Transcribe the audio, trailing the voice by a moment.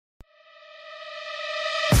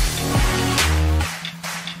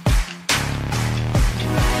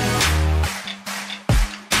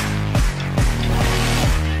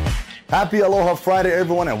Happy Aloha Friday,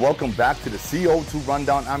 everyone, and welcome back to the CO2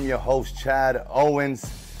 Rundown. I'm your host, Chad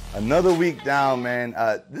Owens. Another week down, man.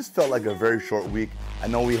 This felt like a very short week. I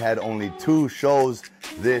know we had only 2 shows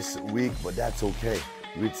this week, but that's okay.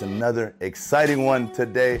 It's another exciting one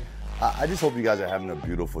today. I just hope you guys are having a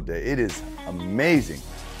beautiful day. It is amazing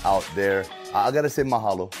out there. I gotta say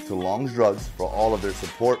mahalo to Long's Drugs for all of their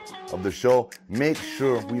support of the show. Make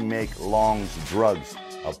sure we make Long's Drugs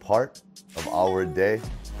a part of our day.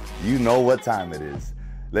 You know what time it is.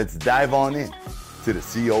 Let's dive on in to the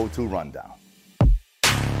CO2 Rundown.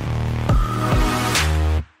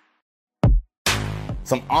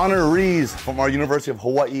 Some honorees from our University of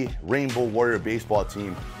Hawaii Rainbow Warrior baseball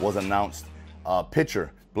team was announced.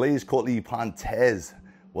 Pitcher Blaze Cotley-Pontez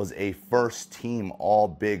was a first-team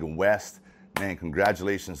All-Big West. Man,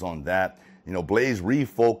 congratulations on that. You know, Blaze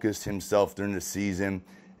refocused himself during the season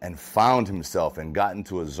and found himself and got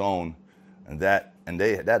into a zone, and that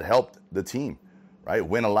helped the team, right?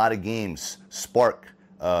 Win a lot of games, spark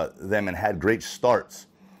them, and had great starts.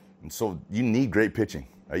 And so you need great pitching,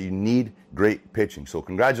 right? You need great pitching. So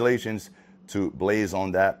congratulations to Blaze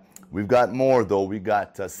on that. We've got more, though. We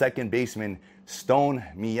got second baseman Stone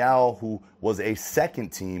Miao, who was a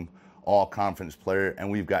second-team All-Conference player, and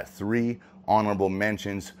we've got 3 honorable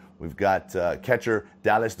mentions. We've got catcher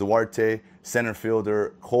Dallas Duarte, center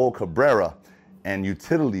fielder Cole Cabrera, and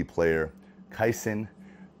utility player Kyson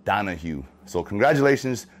Donahue. So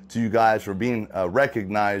congratulations to you guys for being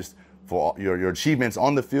recognized for your achievements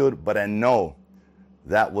on the field, but I know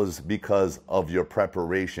that was because of your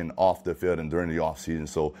preparation off the field and during the offseason.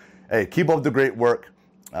 So, hey, keep up the great work.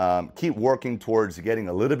 Keep working towards getting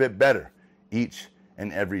a little bit better each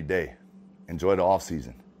and every day. Enjoy the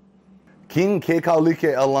offseason. King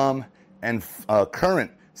Kekaulike alum and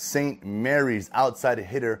current St. Mary's outside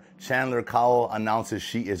hitter Chandler Cowell announces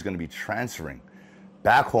she is going to be transferring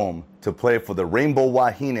back home to play for the Rainbow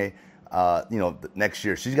Wahine next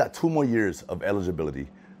year. She's got 2 more years of eligibility.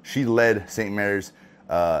 She led St. Mary's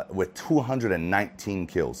with 219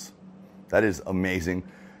 kills. That is amazing.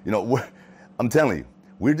 You know, I'm telling you,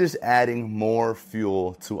 we're just adding more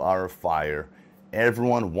fuel to our fire.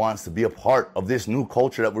 Everyone wants to be a part of this new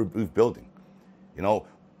culture that we're building. You know,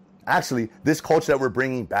 actually, this culture that we're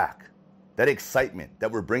bringing back, that excitement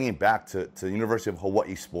that we're bringing back to University of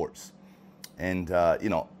Hawaii sports. And,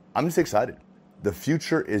 I'm just excited. The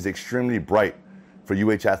future is extremely bright for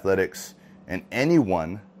UH Athletics, and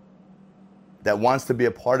anyone that wants to be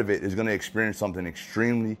a part of it is going to experience something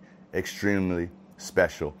extremely, extremely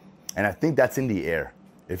special. And I think that's in the air.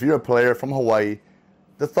 If you're a player from Hawaii,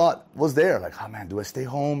 the thought was there, like, oh man, do I stay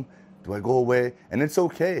home? Do I go away? And it's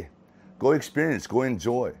okay. Go experience, go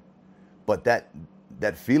enjoy. But that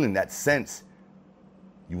feeling, that sense,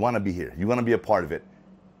 you want to be here. You want to be a part of it.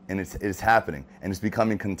 And it's happening. And it's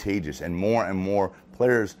becoming contagious. And more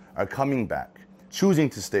players are coming back, choosing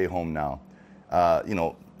to stay home now.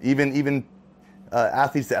 Even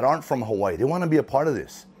athletes that aren't from Hawaii, they want to be a part of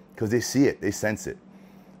this because they see it, they sense it.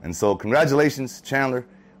 And so congratulations, Chandler,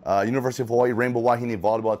 University of Hawaii Rainbow Wahine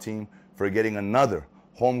volleyball team, for getting another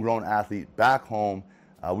homegrown athlete back home.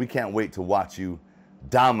 We can't wait to watch you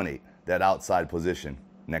dominate that outside position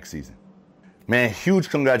next season. Man, huge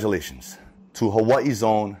congratulations to Hawaii's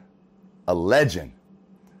own, a legend,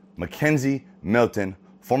 Mackenzie Milton,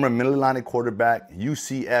 former Mid-Atlantic quarterback,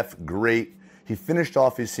 UCF great. He finished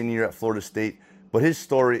off his senior year at Florida State, but his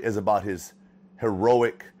story is about his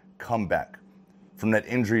heroic comeback from that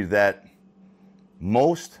injury that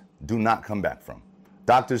most do not come back from.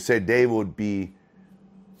 Doctors said they would be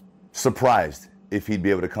surprised if he'd be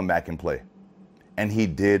able to come back and play. And he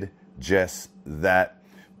did just that.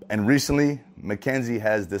 And recently, Mackenzie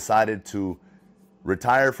has decided to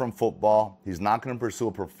retire from football. He's not going to pursue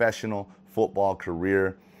a professional football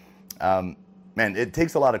career. Man, it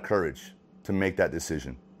takes a lot of courage to make that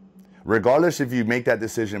decision. Regardless if you make that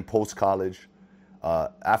decision post-college,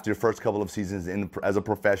 after your first couple of seasons as a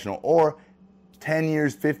professional, or 10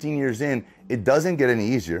 years, 15 years in, it doesn't get any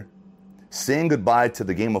easier. Saying goodbye to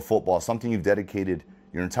the game of football, something you've dedicated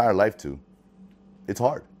your entire life to, it's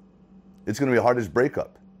hard. It's going to be the hardest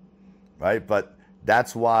breakup, right? But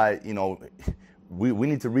that's why, we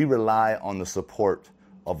need to rely on the support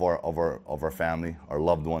of our family, our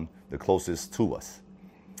loved one, the closest to us.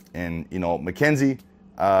 And, Mackenzie,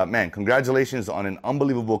 man, congratulations on an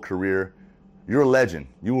unbelievable career. You're a legend.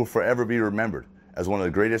 You will forever be remembered as one of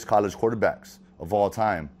the greatest college quarterbacks of all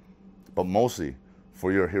time, but mostly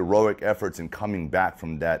for your heroic efforts in coming back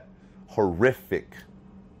from that horrific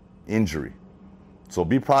injury. So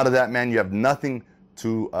be proud of that, man. You have nothing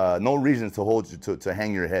to, no reason to hold you to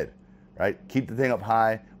hang your head, right? Keep the thing up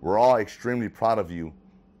high. We're all extremely proud of you.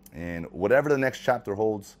 And whatever the next chapter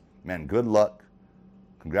holds, man, good luck.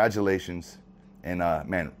 Congratulations. And,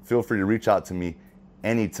 man, feel free to reach out to me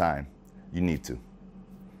anytime you need to.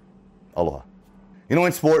 Aloha. You know,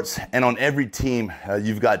 in sports and on every team,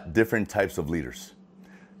 you've got different types of leaders.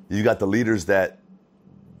 You've got the leaders that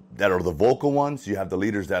are the vocal ones. You have the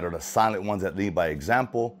leaders that are the silent ones that lead by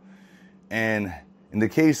example. And in the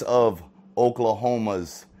case of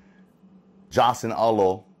Oklahoma's Jocelyn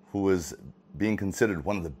Alo, who is being considered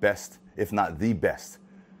one of the best, if not the best,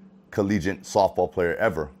 collegiate softball player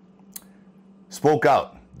ever, spoke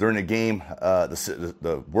out during a game,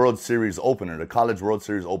 the World Series opener, the College World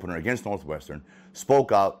Series opener against Northwestern,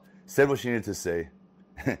 spoke out, said what she needed to say,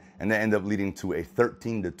 and that ended up leading to a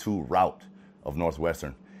 13-2 rout of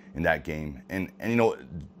Northwestern in that game. And you know,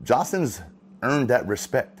 Jocelyn's earned that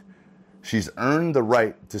respect. She's earned the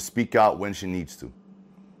right to speak out when she needs to.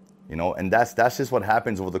 You know, and that's just what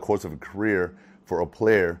happens over the course of a career for a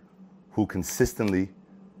player who consistently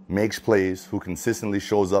makes plays, who consistently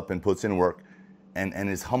shows up and puts in work and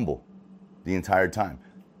is humble the entire time,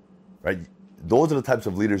 right? Those are the types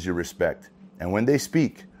of leaders you respect. And when they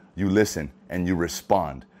speak, you listen and you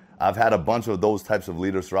respond. I've had a bunch of those types of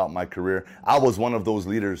leaders throughout my career. I was one of those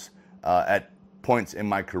leaders at points in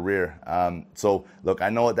my career. So look, I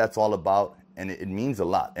know what that's all about, and it means a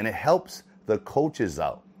lot. And it helps the coaches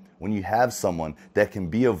out when you have someone that can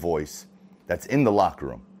be a voice that's in the locker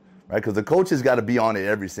room, right? Because the coach has got to be on it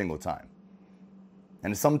every single time.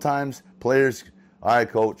 And sometimes players, all right,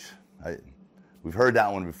 coach, we've heard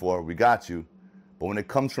that one before. We got you. But when it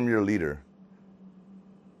comes from your leader,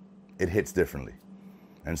 it hits differently.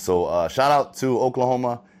 And so shout out to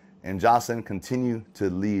Oklahoma and Jocelyn. Continue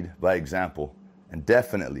to lead by example and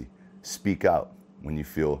definitely speak out when you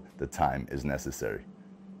feel the time is necessary.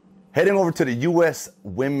 Heading over to the U.S.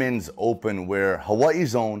 Women's Open, where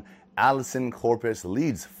Hawaii's own Allison Corpus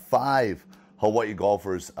leads 5 Hawaii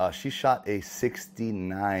golfers. She shot a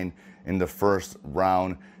 69 in the first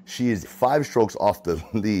round. She is 5 strokes off the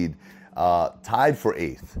lead, tied for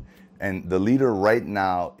 8th. And the leader right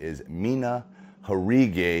now is Mina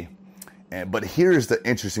Harige. But here's the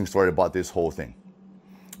interesting story about this whole thing.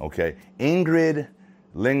 Okay, Ingrid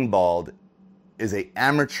Lingbald is an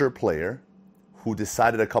amateur player who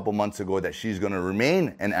decided a couple months ago that she's going to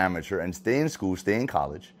remain an amateur and stay in school, stay in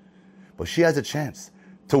college. But she has a chance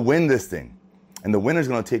to win this thing. And the winner's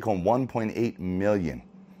going to take home $1.8 million,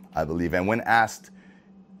 I believe. And when asked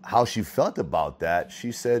how she felt about that,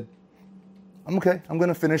 she said, I'm okay. I'm going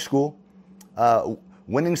to finish school.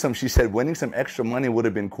 Winning some extra money would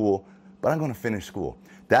have been cool, but I'm going to finish school.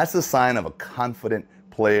 That's the sign of a confident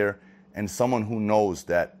player and someone who knows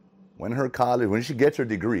that when she gets her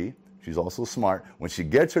degree, she's also smart. When she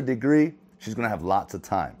gets her degree, she's going to have lots of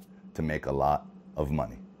time to make a lot of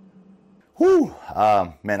money. Whew.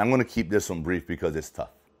 Man, I'm going to keep this one brief because it's tough.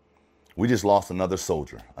 We just lost another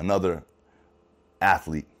soldier, another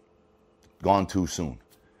athlete, gone too soon.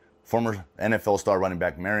 Former NFL star running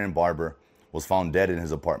back Marion Barber was found dead in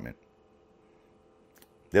his apartment.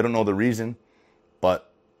 They don't know the reason,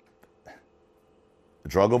 but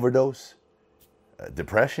drug overdose,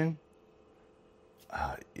 depression,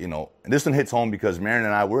 and this one hits home because Marion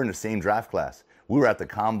and I were in the same draft class. We were at the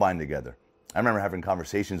combine together. I remember having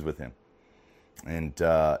conversations with him. And,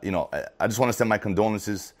 I just want to send my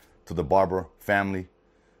condolences to the Barber family,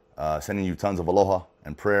 sending you tons of aloha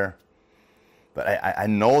and prayer. But I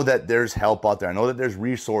know that there's help out there. I know that there's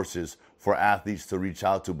resources for athletes to reach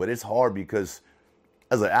out to. But it's hard because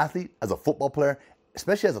as an athlete, as a football player,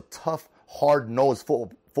 especially as a tough, hard-nosed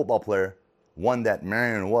football player, one that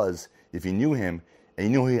Marion was, if you knew him and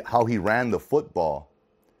you knew how he ran the football,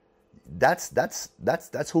 that's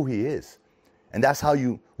who he is. And that's how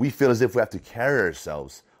we feel as if we have to carry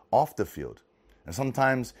ourselves off the field. And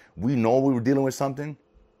sometimes we know we were dealing with something.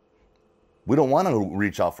 We don't want to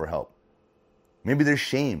reach out for help. Maybe there's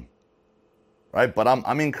shame, right? But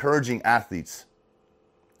I'm encouraging athletes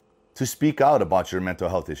to speak out about your mental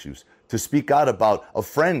health issues, to speak out about a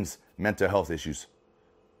friend's mental health issues.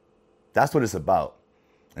 That's what it's about.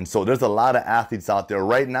 And so there's a lot of athletes out there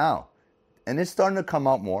right now, and it's starting to come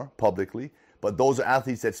out more publicly, but those are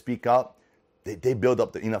athletes that speak out. They build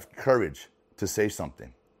up enough courage to say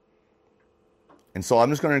something. And so I'm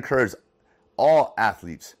just going to encourage all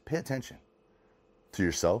athletes, pay attention to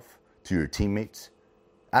yourself, to your teammates.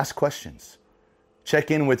 Ask questions.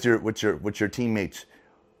 Check in with your teammates,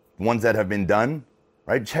 ones that have been done,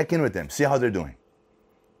 right? Check in with them. See how they're doing.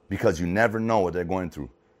 Because you never know what they're going through.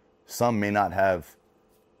 Some may not have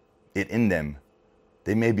it in them.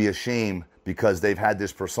 They may be ashamed because they've had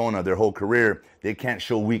this persona their whole career. They can't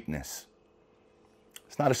show weakness.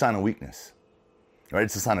 It's not a sign of weakness. right?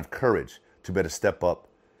 It's a sign of courage to better step up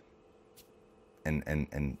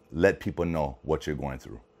and let people know what you're going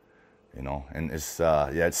through, you know? And it's,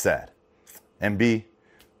 it's sad. And B,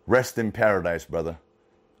 rest in paradise, brother.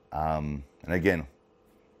 And again,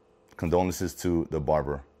 condolences to the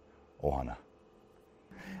barber, Ohana.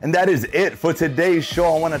 And that is it for today's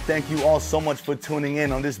show. I want to thank you all so much for tuning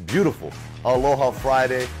in on this beautiful Aloha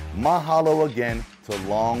Friday. Mahalo again to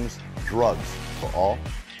Long's Drugs for all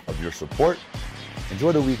of your support.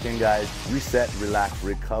 Enjoy the weekend, guys. Reset, relax,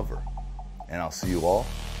 recover. And I'll see you all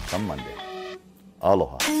come Monday.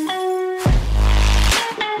 Aloha.